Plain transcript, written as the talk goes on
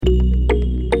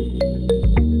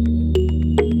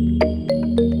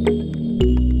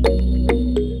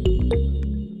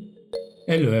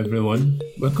Hello, everyone.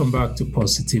 Welcome back to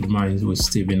Positive Minds with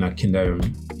Stephen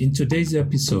Akindayomi. In today's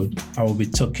episode, I will be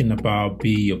talking about Be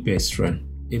Your Best Friend.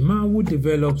 A man who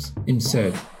develops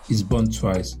himself is born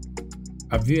twice.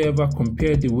 Have you ever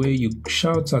compared the way you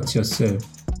shout at yourself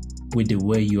with the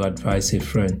way you advise a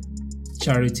friend?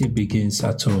 Charity begins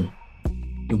at home.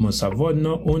 You must avoid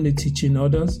not only teaching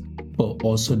others, but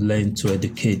also learn to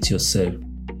educate yourself.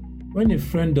 When a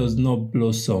friend does not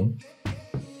blossom,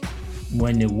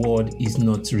 when a word is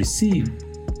not received,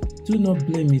 do not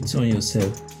blame it on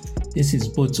yourself. This is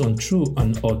both untrue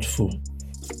and hurtful.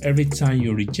 Every time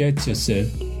you reject yourself,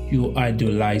 you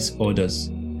idolize others.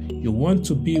 You want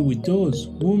to be with those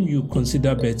whom you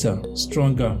consider better,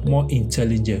 stronger, more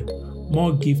intelligent,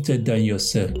 more gifted than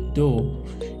yourself, though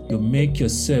you make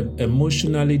yourself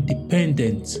emotionally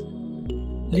dependent,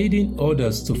 leading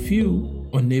others to feel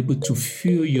unable to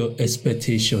fulfill your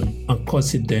expectation and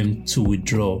causing them to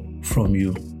withdraw from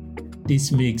you.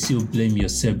 This makes you blame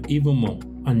yourself even more,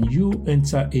 and you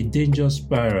enter a dangerous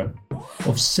spiral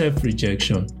of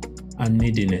self-rejection and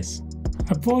neediness.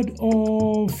 Avoid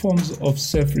all forms of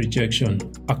self-rejection.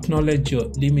 Acknowledge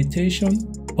your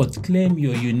limitation, but claim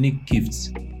your unique gifts,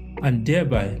 and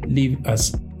thereby live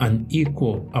as an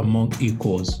equal among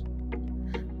equals.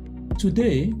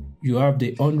 Today, you have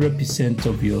the 100%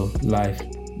 of your life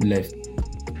left.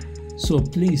 So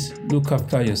please look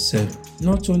after yourself,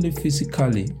 not only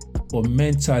physically, but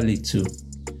mentally too.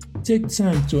 Take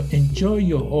time to enjoy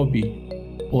your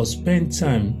hobby or spend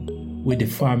time with the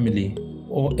family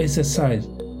or exercise.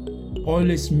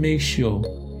 Always make sure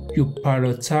you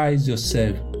prioritize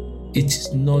yourself. It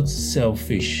is not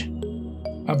selfish.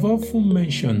 I've often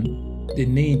mentioned the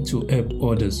need to help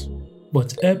others,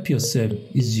 but help yourself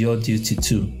is your duty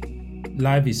too.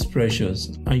 Life is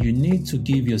precious, and you need to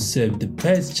give yourself the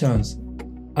best chance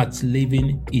at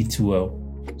living it well.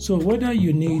 So whether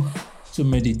you need to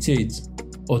meditate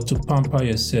or to pamper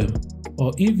yourself,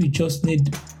 or if you just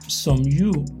need some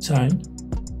you time,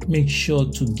 make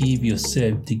sure to give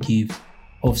yourself the gift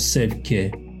of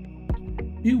self-care.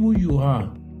 Be who you are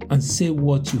and say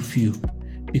what you feel,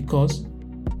 because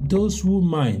those who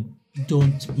mind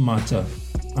don't matter,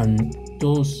 and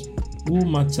those who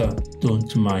matter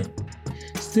don't mind.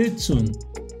 Stay tuned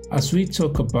as we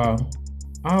talk about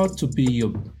how to be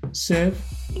yourself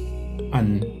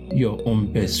and your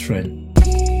own best friend.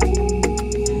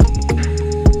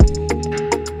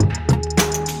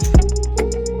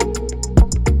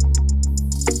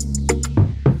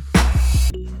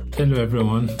 Hello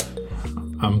everyone,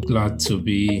 I'm glad to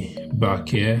be back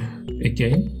here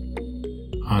again.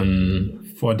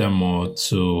 And furthermore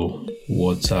to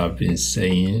what I've been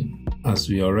saying, as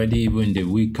we are already even in the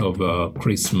week of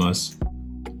Christmas,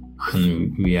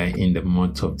 and we are in the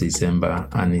month of December,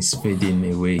 and it's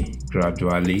fading away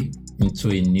gradually into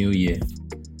a new year.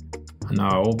 And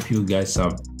I hope you guys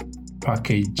have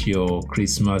packaged your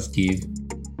Christmas gift,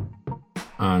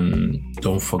 and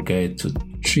don't forget to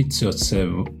treat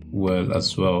yourself well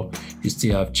as well. You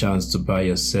still have chance to buy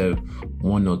yourself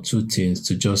one or two things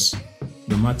to just,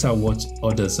 no matter what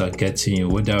others are getting you,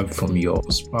 whether from your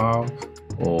spouse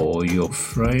or your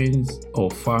friends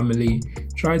or family,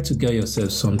 try to get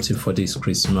yourself something for this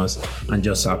Christmas and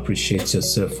just appreciate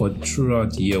yourself for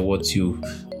throughout the year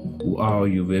how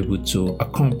you were able to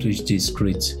accomplish this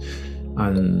greatness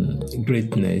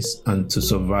and to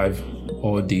survive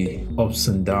all the ups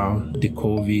and downs, the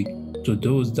COVID. To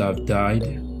those that have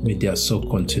died, may their soul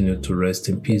continue to rest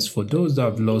in peace. For those that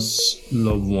have lost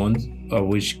loved ones, I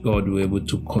wish God were able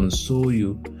to console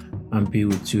you and be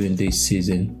with you in this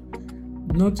season.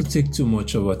 Not to take too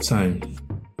much of our time,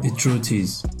 the truth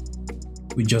is,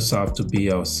 we just have to be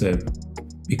ourselves,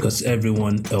 because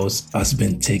everyone else has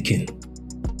been taken.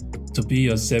 To be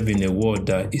yourself in a world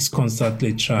that is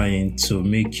constantly trying to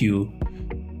make you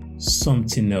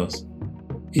something else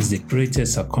is the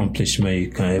greatest accomplishment you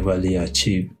can ever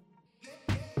achieve.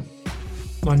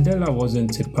 Mandela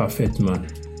wasn't a perfect man.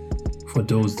 For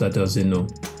those that doesn't know,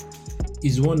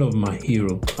 he's one of my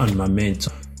heroes and my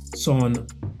mentor, someone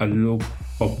I look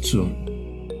up to.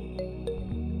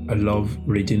 I love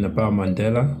reading about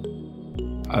Mandela.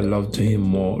 I love doing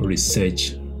more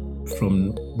research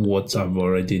from what I've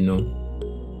already known.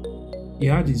 He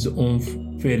had his own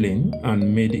failing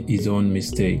and made his own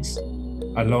mistakes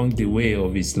along the way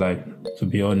of his life, to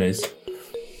be honest,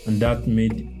 and that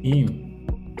made him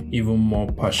even more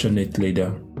passionate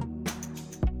leader.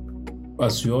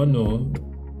 As you all know,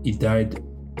 he died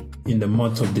in the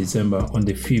month of December on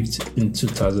the 5th in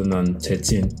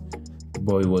 2013,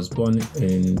 but he was born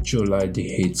in July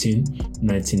the 18th,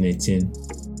 1918.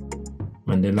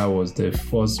 Mandela was the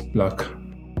first black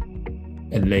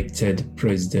elected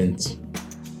president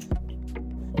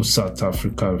of South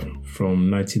Africa from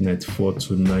 1994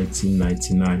 to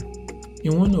 1999.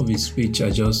 In one of his speeches, I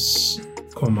just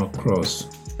come across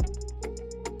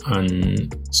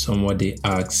and somebody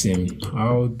asked him,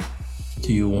 how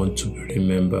do you want to be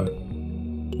remembered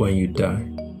when you die?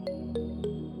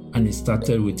 And he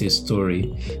started with a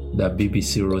story that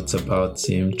BBC wrote about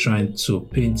him, trying to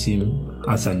paint him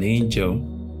as an angel,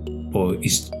 but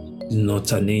he's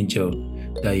not an angel,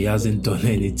 that he hasn't done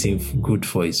anything good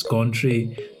for his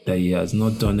country, that he has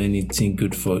not done anything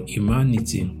good for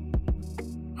humanity.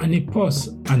 And he paused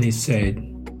and he said,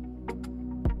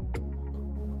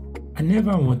 I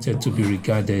never wanted to be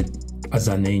regarded as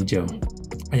an angel.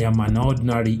 I am an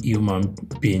ordinary human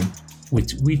being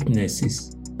with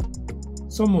weaknesses.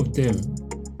 Some of them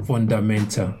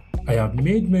fundamental. I have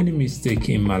made many mistakes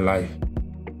in my life.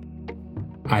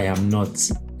 I am not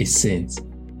a saint.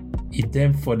 He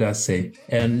then further said,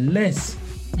 unless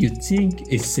you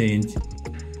think a saint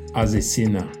as a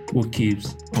sinner who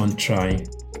keeps on trying.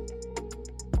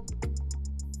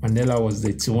 Mandela was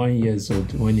 81 years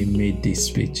old when he made this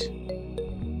speech.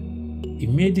 He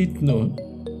made it known.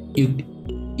 It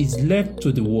is left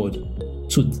to the world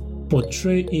to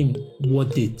portray him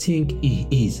what they think he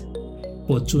is.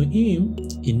 But to him,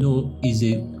 is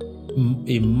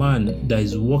a man that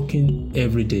is working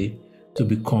every day to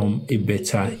become a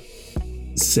better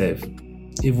self,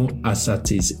 even as at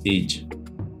his age.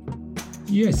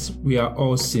 Yes, we are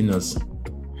all sinners,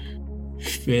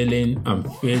 failing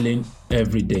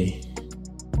every day,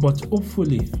 but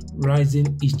hopefully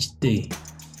rising each day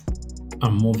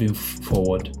and moving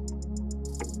forward.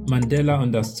 Mandela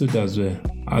understood as well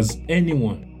as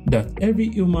anyone that every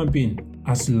human being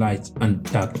has light and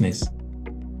darkness,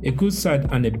 a good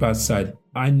side and a bad side.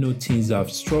 I know things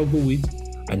I've struggled with.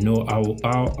 I know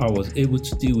how I was able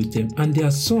to deal with them, and there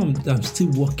are some that I'm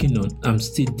still working on, I'm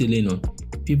still dealing on.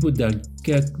 People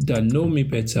that know me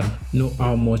better know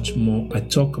how much more I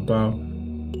talk about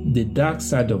the dark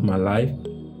side of my life.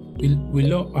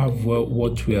 We all have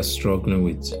what we are struggling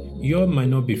with. Yours might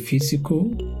not be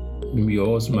physical,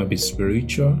 yours might be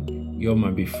spiritual, yours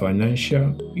might be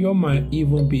financial, yours might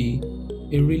even be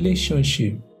a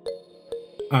relationship,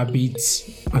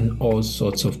 habits, and all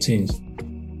sorts of things.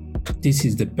 This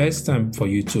is the best time for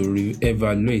you to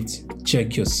re-evaluate,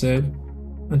 check yourself,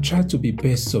 and try to be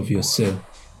best of yourself.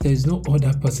 There is no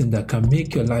other person that can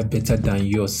make your life better than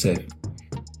yourself.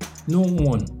 No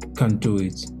one can do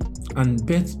it. And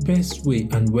best way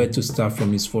and where to start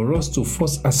from is for us to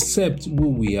first accept who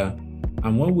we are.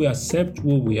 And when we accept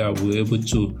who we are, we're able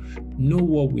to know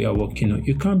what we are working on.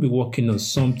 You can't be working on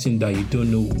something that you don't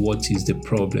know what is the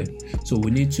problem. So we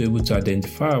need to be able to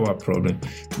identify our problem.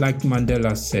 Like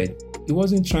Mandela said, he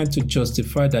wasn't trying to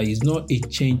justify that he's not a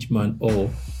changed man or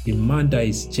a man that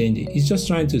is changing. He's just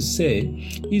trying to say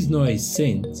he's not a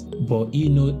saint, but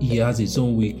he has his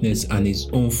own weakness and his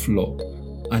own flaw,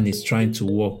 and he's trying to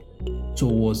work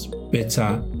towards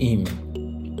better him.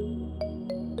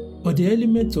 But the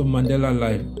element of Mandela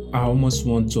life I almost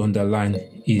want to underline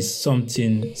is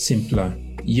something simpler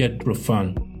yet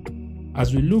profound.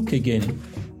 As we look again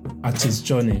at his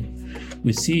journey,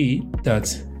 we see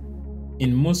that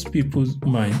in most people's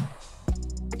mind,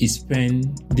 he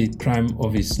spent the prime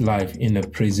of his life in a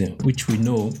prison, which we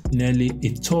know nearly a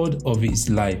third of his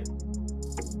life.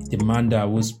 The man that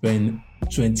will spend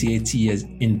 28 years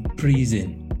in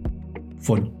prison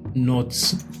for not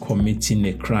committing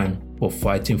a crime or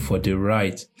fighting for the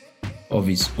right of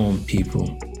his own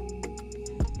people.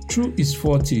 Through his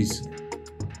 40s,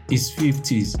 his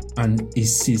 50s, and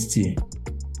his 60s,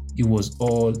 he was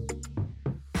all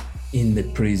in the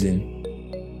prison.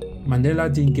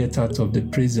 Mandela didn't get out of the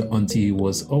prison until he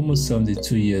was almost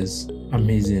 72 years,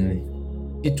 amazingly.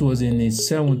 It was in his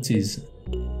 70s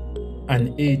and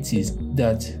 80s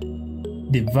that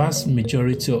the vast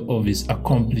majority of his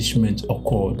accomplishments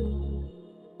occurred.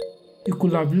 He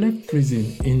could have left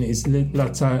prison in his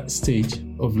latter stage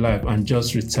of life and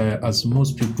just retire as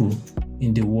most people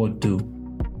in the world do.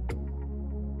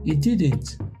 He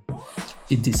didn't.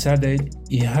 He decided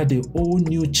he had a whole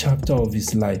new chapter of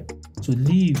his life to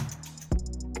live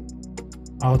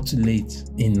out late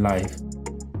in life.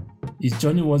 His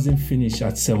journey wasn't finished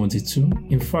at 72.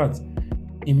 In fact,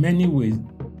 in many ways,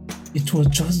 it was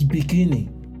just beginning.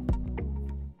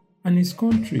 And his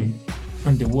country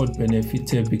and the world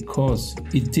benefited because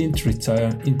he didn't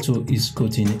retire into his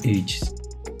golden age.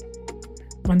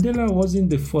 Mandela wasn't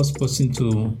the first person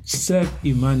to serve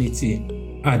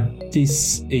humanity at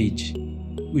this age.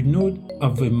 We know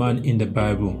of a man in the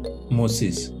Bible,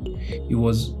 Moses. He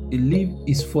lived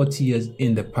his 40 years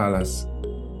in the palace,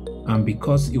 and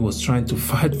because he was trying to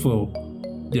fight for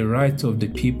the right of the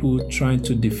people, trying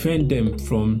to defend them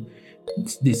from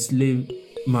the slave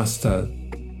master,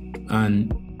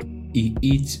 and he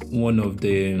hit one of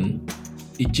the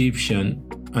Egyptian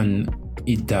and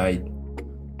he died.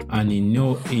 And he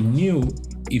knew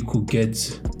he could get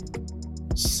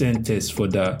sentenced for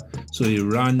that, so he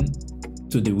ran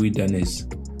to the wilderness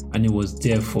and he was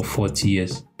there for 40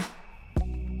 years.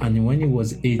 And when he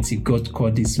was 80, God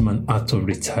called this man out of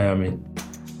retirement.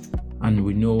 And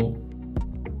we know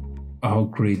how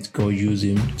great God used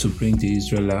him to bring the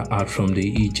Israelites out from the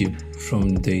Egypt,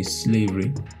 from the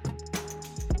slavery.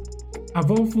 I've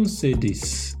often said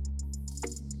this,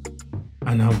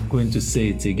 and I'm going to say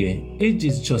it again. Age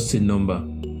is just a number.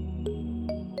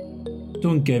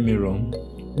 Don't get me wrong.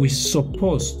 We're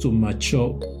supposed to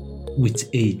mature with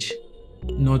age,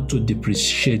 not to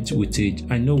depreciate with age.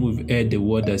 I know we've heard the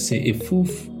word that say a fool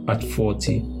at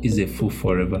 40 is a fool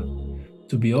forever.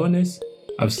 To be honest,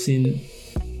 I've seen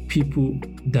people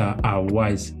that are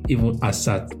wise even as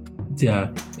at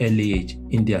their early age,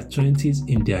 in their 20s,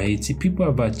 in their 80s. People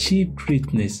have achieved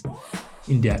greatness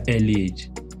in their early age.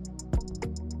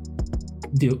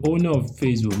 The owner of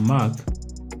Facebook, Mark,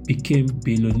 became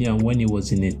billionaire when he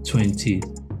was in his 20s.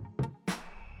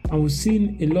 And we've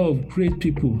seen a lot of great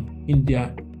people in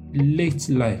their late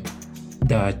life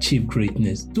that achieve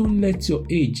greatness. Don't let your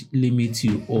age limit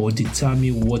you or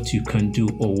determine what you can do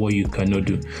or what you cannot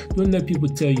do. Don't let people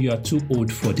tell you are too old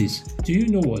for this. Do you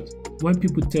know what? When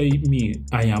people tell me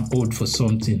I am old for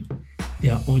something, they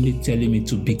are only telling me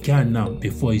to begin now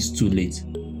before it's too late.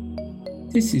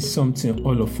 This is something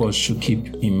all of us should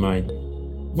keep in mind.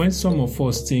 When some of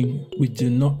us think we do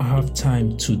not have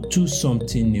time to do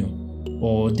something new,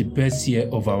 or the best year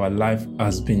of our life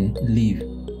has been lived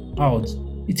out,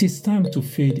 it is time to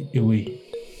fade away,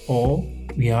 or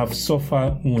we have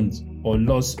suffered wounds or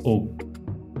lost hope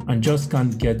and just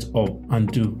can't get up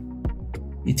and do.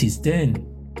 It is then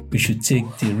we should take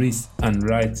the risk and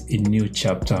write a new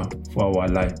chapter for our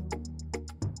life.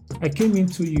 I came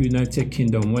into United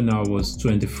Kingdom when I was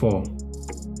 24,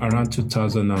 around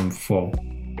 2004.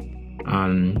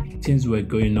 And things were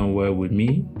going on well with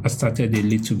me. I started a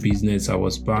little business. I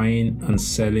was buying and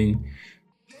selling,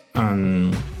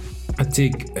 and I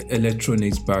take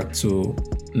electronics back to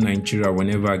Nigeria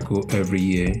whenever I go every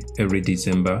year, every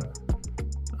December.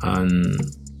 And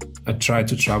I tried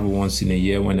to travel once in a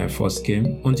year when I first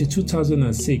came, until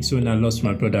 2006 when I lost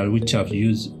my brother, which I've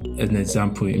used as an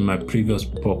example in my previous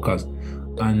podcast.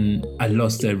 And I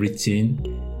lost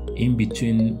everything. In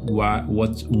between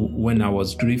when I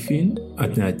was grieving,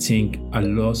 and I think I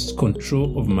lost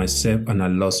control of myself and I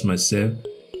lost myself.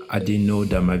 I didn't know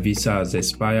that my visa has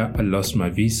expired. I lost my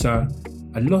visa.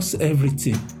 I lost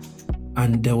everything,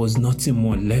 and there was nothing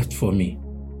more left for me.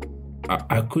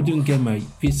 I couldn't get my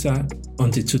visa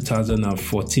until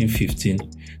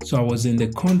 2014-15. So I was in the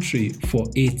country for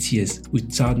 8 years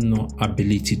without no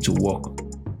ability to work.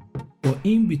 But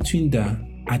in between that,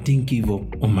 I didn't give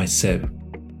up on myself.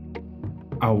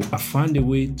 I found a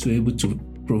way to able to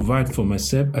provide for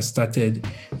myself. I started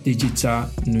digital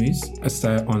news. I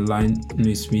started online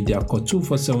news media called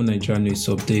 247 Nigeria News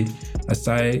Update. I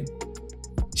started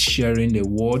sharing the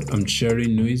word. I'm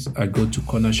sharing news. I go to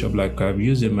corner shop like I've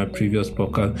used in my previous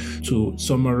podcast to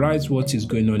summarize what is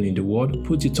going on in the world,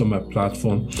 put it on my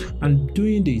platform. And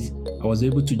doing this, I was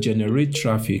able to generate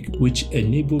traffic, which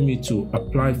enabled me to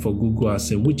apply for Google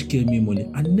AdSense, which gave me money.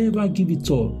 I never give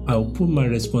it all. I'll put my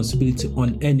responsibility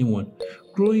on anyone.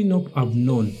 Growing up, I've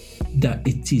known that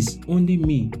it is only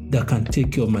me that can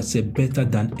take care of myself better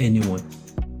than anyone.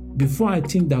 Before I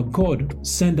think that God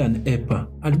send an helper,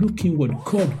 I look inward.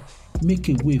 God, make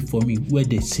a way for me where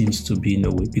there seems to be no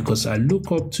way, because I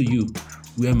look up to you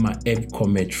where my help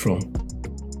cometh from.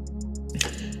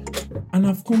 And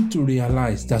I've come to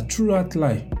realize that throughout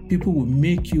life, people will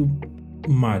make you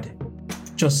mad.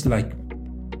 Just like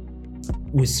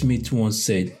Will Smith once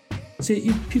said, say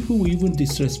if people will even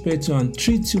disrespect you and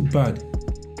treat you bad,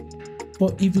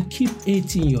 but if you keep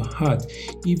hating your heart,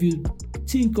 if you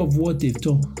think of what they've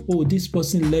done, oh, this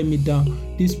person let me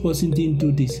down, this person didn't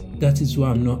do this, that is why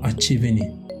I'm not achieving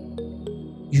it,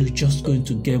 you're just going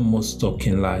to get more stuck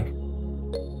in life.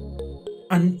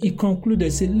 And he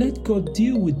concluded, say, let God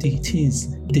deal with the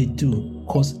things they do,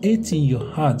 because hate in your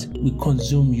heart will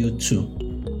consume you too.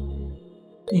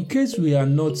 In case we are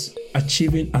not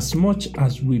achieving as much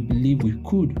as we believe we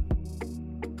could,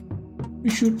 we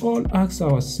should all ask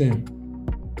ourselves,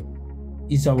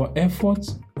 is our effort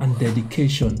and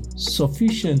dedication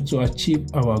sufficient to achieve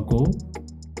our goal?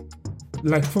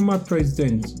 Like former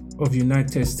President of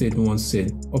United States once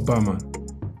said, Obama,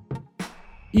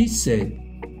 he said,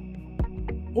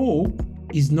 hope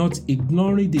is not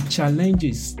ignoring the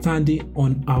challenges standing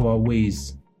on our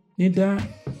ways. Neither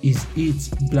is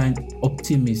it blind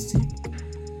optimism.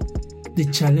 The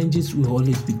challenges will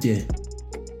always be there.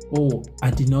 Oh,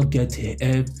 I did not get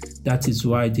help, that is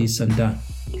why this and that.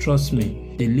 Trust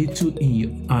me, the little in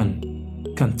your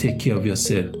hand can take care of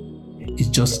yourself. It's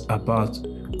just about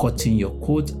cutting your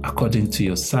coat according to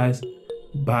your size.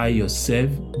 Buy yourself,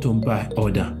 don't buy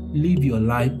other. Live your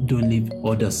life, don't live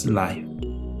others' life.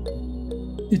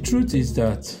 The truth is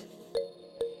that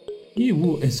he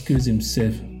who excuses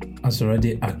himself has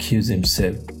already accused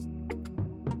himself.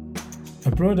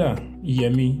 My brother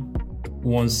Yemi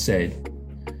once said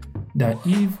that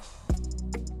if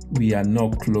we are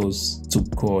not close to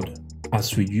God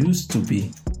as we used to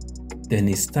be, then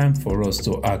it's time for us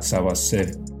to ask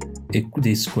ourselves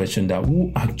this question, that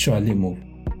who actually moved?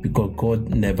 Because God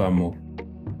never moved.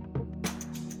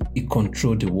 He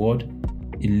controlled the world,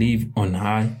 he lived on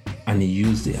high, and he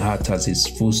used the heart as his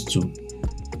footstool.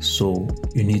 So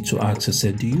you need to ask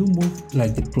yourself, do you move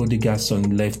like the prodigal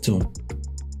son left home?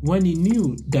 When he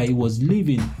knew that he was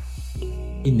living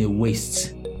in a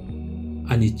waste,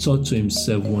 and he thought to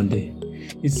himself one day,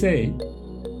 he said,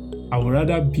 I would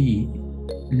rather be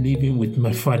living with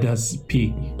my father's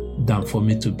pig than for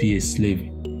me to be a slave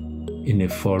in a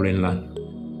foreign land.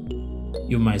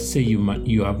 You might say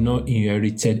you have not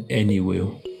inherited any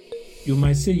will. You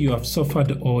might say you have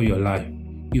suffered all your life.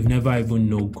 You've never even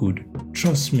known good.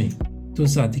 Trust me,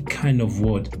 those are the kind of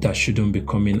words that shouldn't be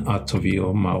coming out of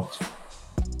your mouth.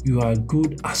 You are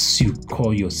good as you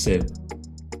call yourself.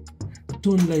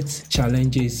 Don't let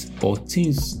challenges or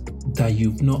things that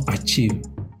you've not achieved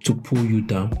to pull you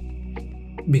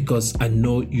down, because I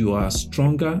know you are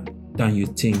stronger than you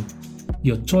think.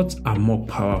 Your thoughts are more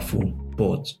powerful,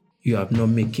 but you are not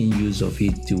making use of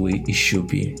it the way it should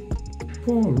be.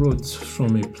 Paul wrote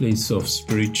from a place of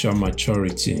spiritual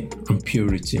maturity and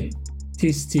purity.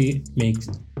 Tasty makes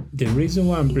the reason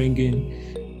why I'm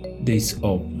bringing this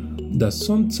up, that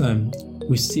sometimes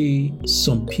we see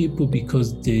some people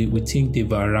because we think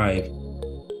they've arrived.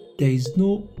 There is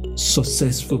no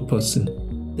successful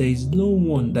person. There is no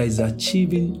one that is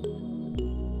achieving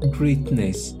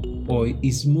greatness or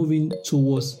is moving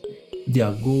towards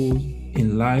their goals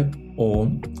in life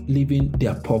or living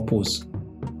their purpose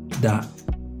that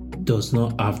does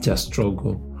not have their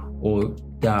struggle or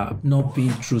that have not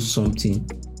been through something.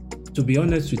 To be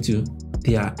honest with you,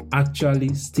 they are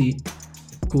actually still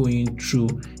going through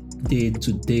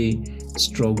day-to-day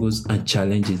struggles and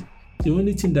challenges. The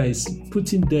only thing that is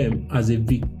putting them as a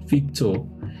victor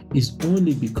is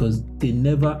only because they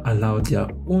never allow their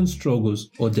own struggles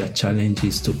or their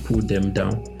challenges to pull them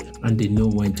down, and they know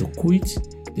when to quit,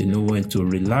 they know when to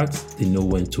relax, they know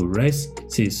when to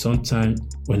rest. See, sometimes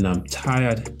when I'm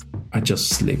tired, I just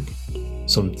sleep.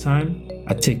 Sometimes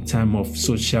I take time off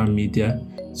social media.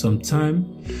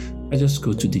 Sometimes I just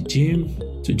go to the gym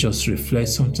to just reflect.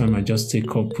 Sometimes I just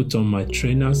put on my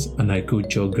trainers and I go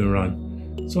jogging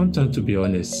around. Sometimes, to be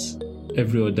honest,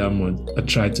 every other month I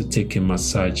try to take a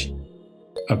massage.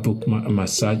 I book my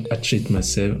massage, I treat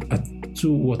myself, I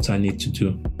do what I need to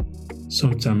do.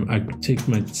 Sometimes I take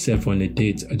myself on a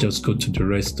date, I just go to the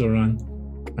restaurant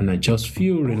and I just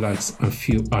feel relaxed and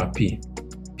feel happy,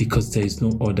 because there is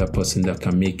no other person that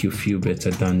can make you feel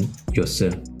better than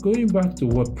yourself. Going back to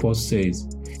what Paul says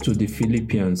to the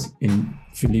Philippians in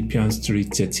Philippians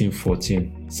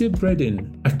 3:13-14. Say,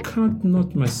 brethren, I count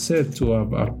not myself to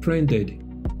have apprehended,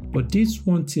 but this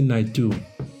one thing I do,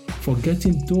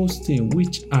 forgetting those things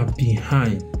which are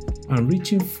behind, and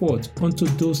reaching forth unto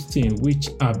those things which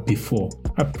are before.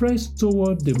 I press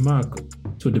toward the mark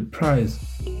to the prize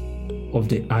of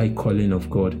the high calling of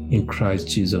God in Christ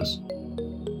Jesus.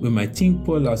 We might think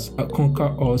Paul has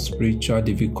conquered all spiritual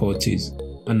difficulties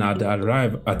and had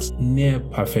arrived at near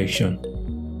perfection,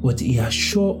 but he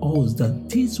assured us that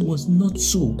this was not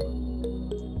so.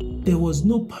 There was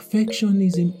no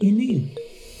perfectionism in him.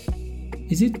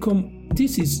 It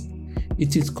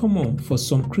is common for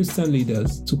some Christian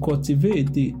leaders to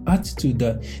cultivate the attitude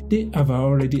that they have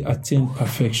already attained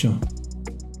perfection.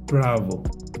 Bravo.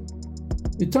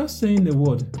 Without saying a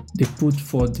word, they put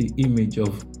forth the image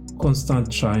of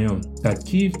constant triumph that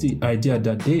gives the idea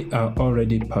that they are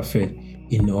already perfect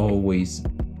in all ways.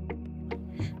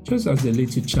 Just as a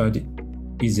little child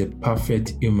is a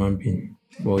perfect human being,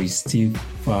 but is still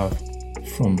far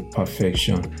from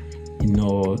perfection in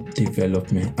all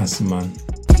development as man.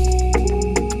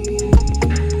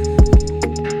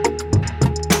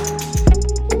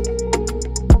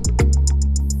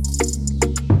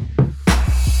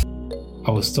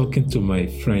 I was talking to my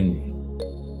friend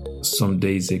some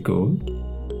days ago,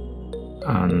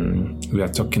 and we are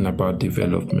talking about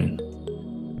development.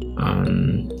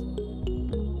 And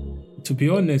to be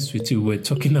honest with you, we're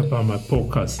talking about my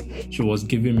podcast. She was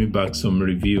giving me back some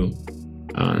review,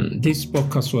 and this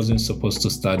podcast wasn't supposed to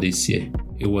start this year.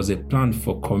 It was a plan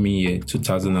for coming year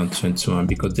 2021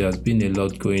 because there has been a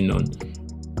lot going on.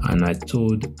 And I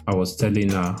was telling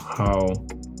her how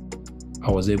I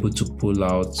was able to pull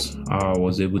out, how I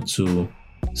was able to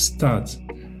start.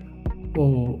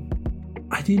 But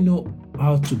I didn't know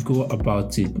how to go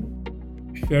about it.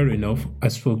 Fair enough, I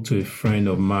spoke to a friend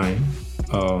of mine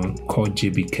called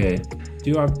JBK. Do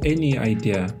you have any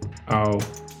idea how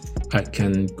I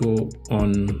can go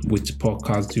on with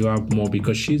podcasts? Do you have more?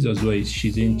 Because she's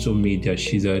into media.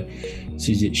 She's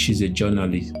a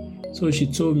journalist. So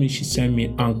she told me, she sent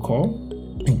me Anchor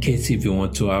in case if you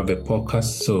want to have a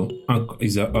podcast. So Anchor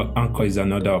is is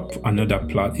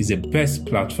the best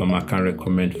platform I can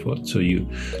recommend to you.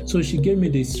 So she gave me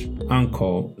this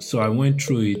Anchor. So I went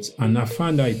through it and I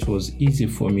found out it was easy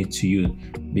for me to use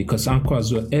because Anchor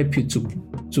as well help you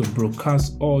to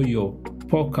broadcast all your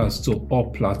podcast to all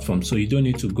platforms. So you don't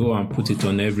need to go and put it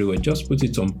on everywhere. Just put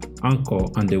it on Anchor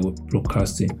and they will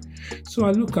broadcast it. So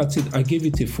I look at it, I gave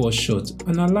it a first shot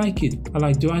and I like it.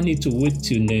 Do I need to wait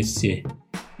till next year?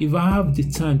 If I have the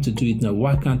time to do it now,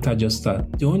 why can't I just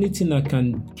start? The only thing I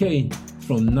can gain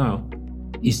from now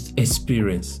is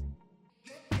experience.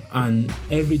 And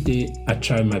every day I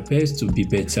try my best to be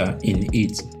better in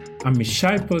it. I'm a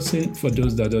shy person, for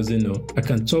those that doesn't know. I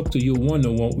can talk to you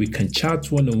one-on-one, we can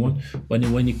chat one-on-one, but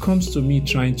when it comes to me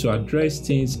trying to address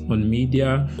things on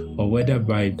media, or whether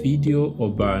by video or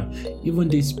by even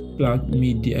this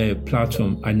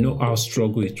platform, I know how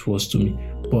struggle it was to me,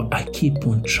 but I keep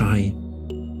on trying.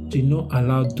 Do not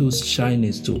allow those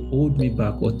shyness to hold me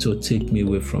back or to take me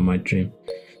away from my dream.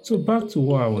 So back to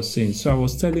what I was saying. So I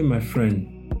was telling my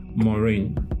friend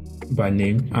Maureen by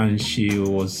name, and she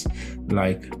was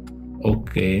like,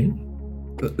 okay,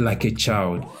 like a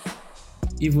child.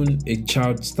 Even a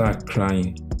child start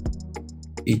crying.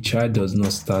 A child does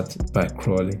not start by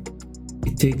crawling.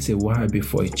 It takes a while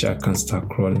before a child can start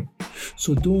crawling.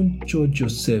 So don't judge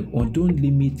yourself or don't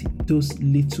limit those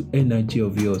little energy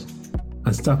of yours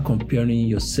and start comparing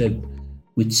yourself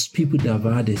with people that have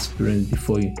had experience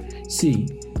before you. See,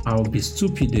 I'll be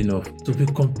stupid enough to be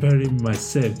comparing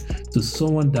myself to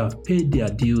someone that paid their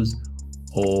dues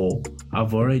or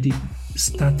have already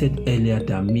started earlier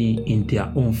than me in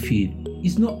their own field.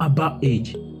 It's not about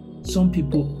age. Some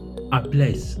people are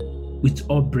blessed with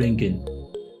upbringing.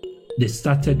 They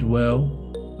started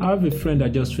well. I have a friend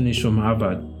that just finished from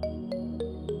Harvard.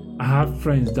 I have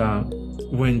friends that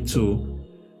went to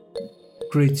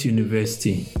great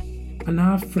university. And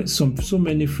I have so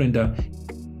many friends that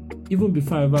even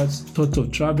before I ever thought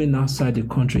of traveling outside the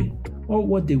country, all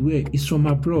what they wear is from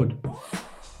abroad.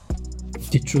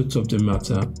 The truth of the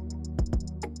matter,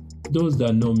 those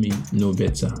that know me know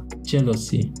better.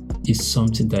 Jealousy is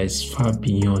something that is far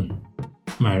beyond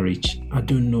my reach. I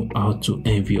don't know how to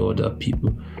envy other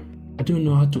people. I don't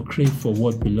know how to crave for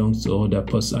what belongs to other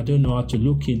person. I don't know how to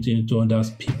look into other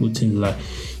people's things. Like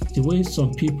the way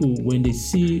some people, when they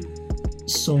see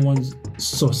someone's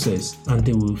success and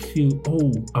they will feel,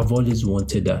 oh, I've always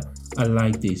wanted that. I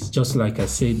like this. Just like I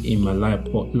said in my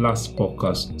last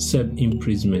podcast,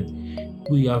 self-imprisonment.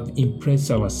 We have impressed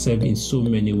ourselves in so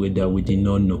many ways that we did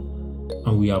not know.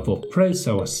 And we have oppressed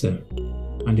ourselves.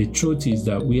 And the truth is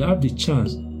that we have the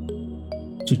chance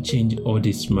to change all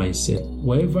this mindset.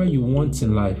 Whatever you want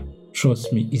in life,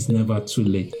 trust me, it's never too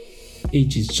late.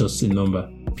 Age is just a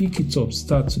number. Pick it up,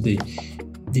 start today.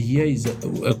 The year is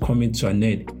coming to an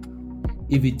end.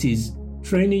 If it is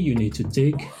training you need to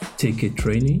take a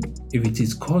training. If it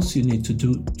is course you need to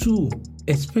do,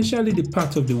 especially the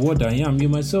part of the world I am. You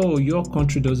might say, oh, your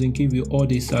country doesn't give you all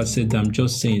this. I said, I'm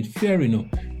just saying, fair enough.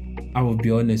 I will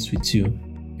be honest with you.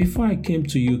 Before I came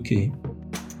to UK,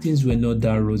 things were not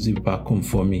that rosy back home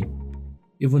for me.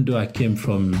 Even though I came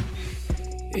from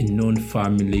a known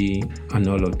family and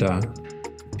all of that,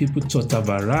 people thought I've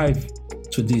arrived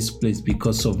to this place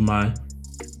because of my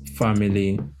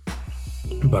family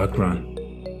background.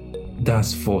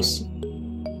 That's false.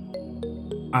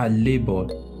 I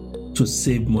labored to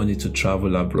save money to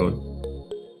travel abroad.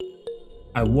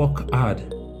 I worked hard.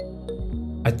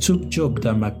 I took job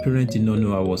that my parents did not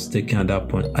know I was taking at that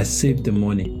point. I saved the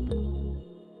money.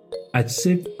 I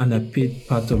saved and I paid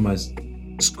part of my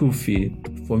school fee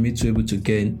for me to be able to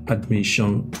get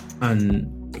admission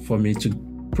and for me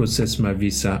to process my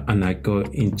visa, and I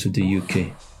got into the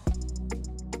UK.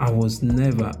 I was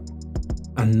never,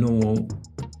 and no one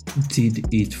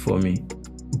did it for me,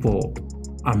 but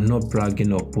I'm not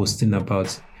bragging or boasting about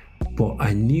it. But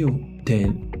I knew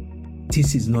then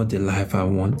this is not the life I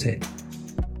wanted.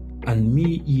 And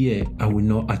me here, I will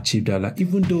not achieve that life.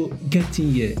 Even though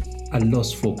getting here, I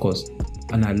lost focus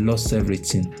and I lost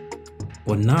everything.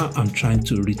 But now I'm trying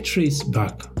to retrace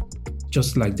back,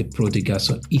 just like the prodigal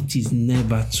son. It is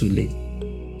never too late.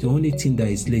 The only thing that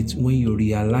is late when you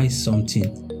realize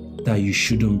something that you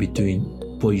shouldn't be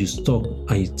doing, but you stop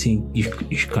and you think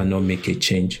you cannot make a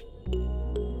change.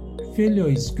 Failure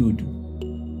is good.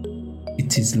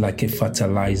 It is like a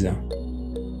fertilizer.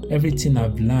 Everything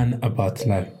I've learned about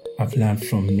life, I've learned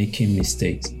from making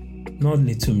mistakes, not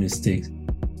little mistakes.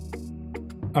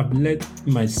 I've let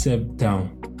myself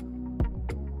down.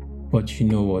 But you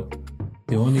know what?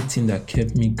 The only thing that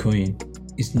kept me going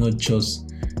is not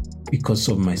just because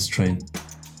of my strength.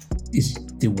 It's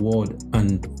the word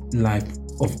and life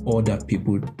of other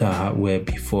people that were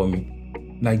before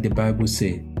me. Like the Bible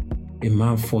says, a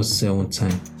man falls 7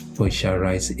 times, but he shall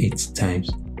rise 8 times.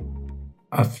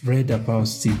 I've read about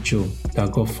Steve Jobs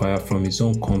that got fired from his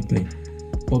own company,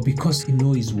 but because he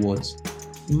knows his words,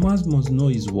 the man must know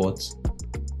his words.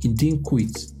 He didn't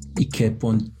quit. He kept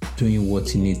on doing what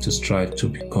he needs to strive to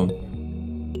become.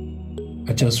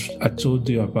 I told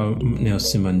you about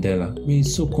Nelson Mandela. May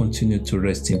his soul continue to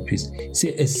rest in peace. Say,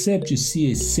 except you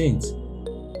see a saint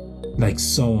like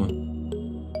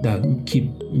someone that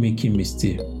keep making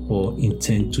mistakes or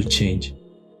intend to change.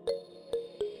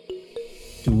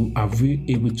 Are we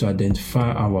able to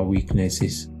identify our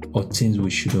weaknesses or things we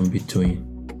shouldn't be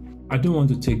doing? I don't want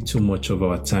to take too much of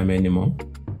our time anymore.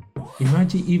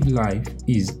 Imagine if life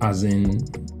is as in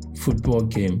football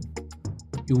game.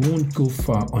 You won't go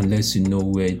far unless you know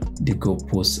where the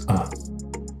goalposts are.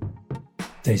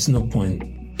 There is no point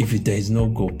if there is no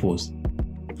goalpost.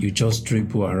 You just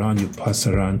dribble around, you pass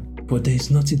around, but there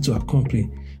is nothing to accomplish.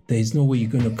 There is no way you're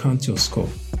going to count your score.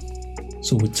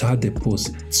 So without the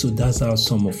post, so that's how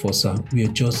some of us are. We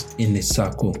are just in a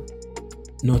circle,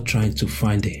 not trying to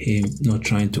find the aim, not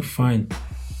trying to find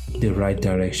the right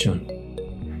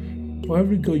direction. For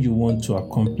every goal you want to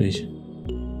accomplish,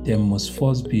 there must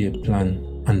first be a plan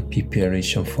and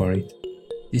preparation for it.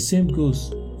 The same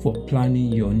goes for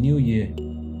planning your new year,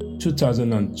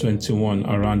 2021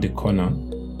 around the corner.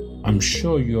 I'm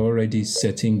sure you're already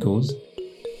setting goals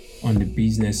on the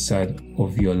business side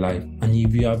of your life. And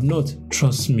if you have not,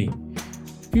 trust me,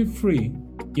 feel free.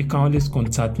 You can always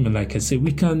contact me. Like I said,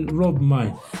 we can rub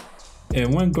mine.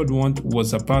 And when God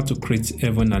was about to create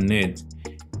heaven and earth,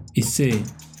 He said,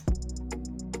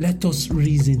 let us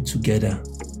reason together.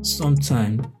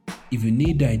 Sometime, if you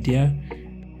need the idea,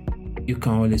 you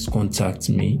can always contact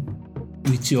me.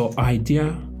 With your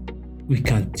idea, we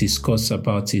can discuss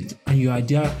about it. And your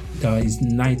idea that is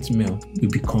nightmare will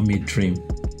become a dream.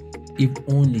 If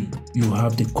only you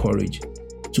have the courage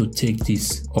to take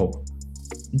this up.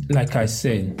 Like I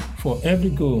said, for every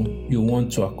goal you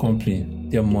want to accomplish,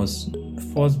 there must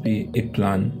first be a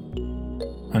plan,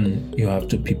 and you have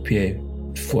to prepare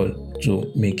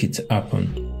to make it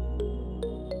happen.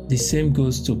 The same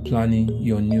goes to planning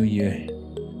your new year.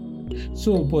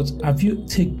 So, but have you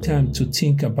taken time to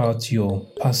think about your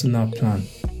personal plan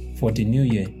for the new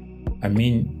year? I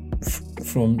mean,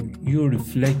 from you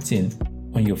reflecting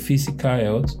on your physical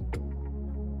health,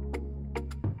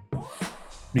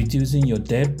 reducing your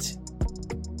debt.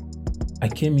 I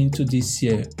came into this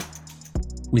year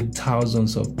with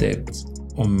thousands of debts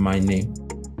on my name.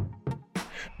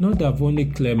 Not that I've only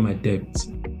cleared my debt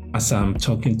as I'm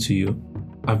talking to you,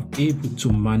 I'm able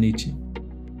to manage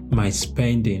my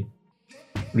spending,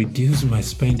 reduce my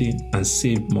spending and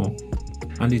save more.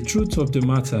 And the truth of the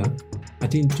matter, I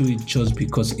didn't do it just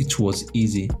because it was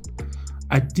easy.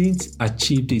 I didn't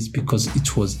achieve this because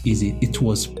it was easy. It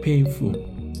was painful.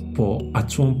 But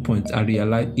at one point, I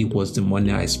realized it was the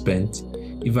money I spent.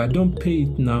 If I don't pay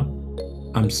it now,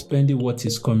 I'm spending what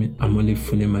is coming. I'm only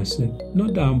fooling myself.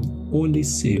 Not that I'm only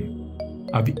saved.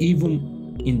 I've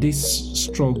even, in this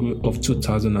struggle of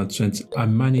 2020, I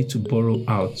managed to borrow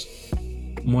out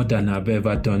more than I've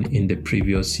ever done in the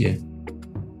previous year.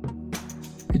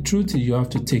 The truth is, you have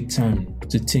to take time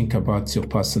to think about your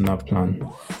personal plan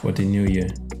for the new year.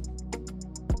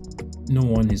 No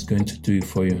one is going to do it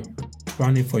for you.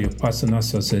 Planning for your personal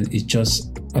success is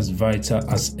just as vital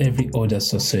as every other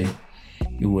success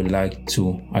you would like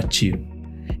to achieve.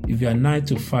 If you're a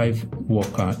 9-to-5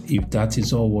 worker, if that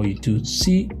is all what you do,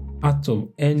 see out of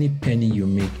any penny you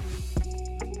make,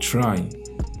 try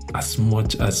as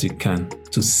much as you can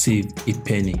to save a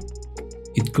penny.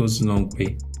 It goes a long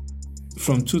way.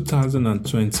 From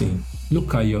 2020,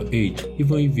 look at your age.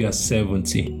 Even if you are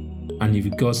 70, and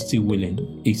if God's still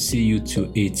willing, He see you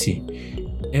to 80.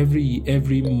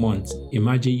 Every month,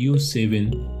 imagine you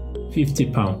saving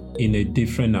 £50 in a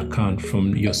different account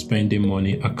from your spending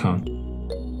money account.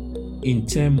 In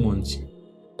 10 months,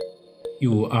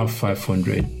 you will have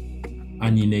 500,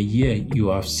 and in a year, you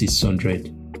have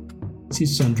 600.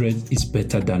 600 is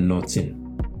better than nothing.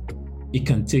 It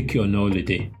can take you on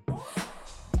holiday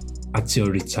at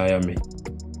your retirement.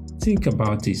 Think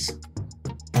about this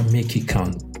and make it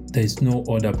count. There is no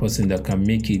other person that can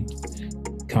make it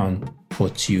count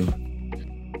but you.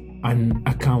 And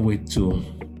I can't wait to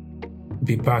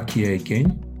be back here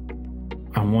again.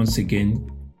 And once again,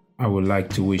 I would like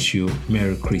to wish you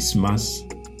Merry Christmas.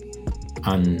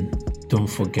 And don't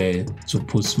forget to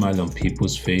put a smile on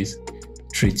people's face.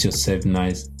 Treat yourself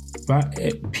nice. Buy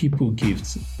people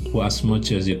gifts for as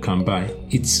much as you can buy.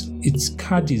 Its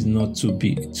card is not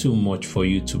too much for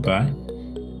you to buy,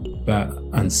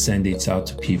 and send it out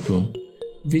to people.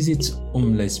 Visit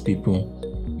homeless people.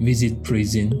 Visit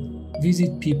prison.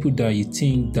 Visit people that you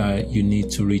think that you need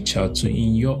to reach out to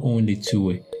in your own little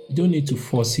way. You don't need to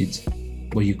force it,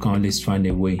 but you can always find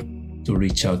a way to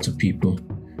reach out to people.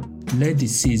 Let the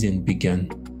season begin,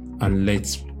 and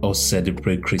let's us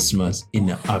celebrate Christmas in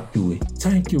a happy way.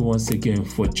 Thank you once again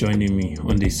for joining me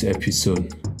on this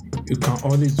episode. You can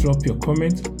always drop your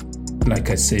comment,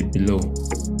 like I said below.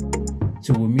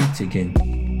 Till we meet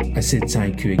again, I say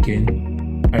thank you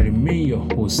again. I remain your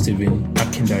host, Stephen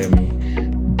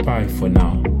Akindayemi. Bye for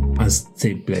now, and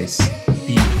stay blessed.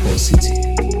 Be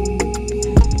positive.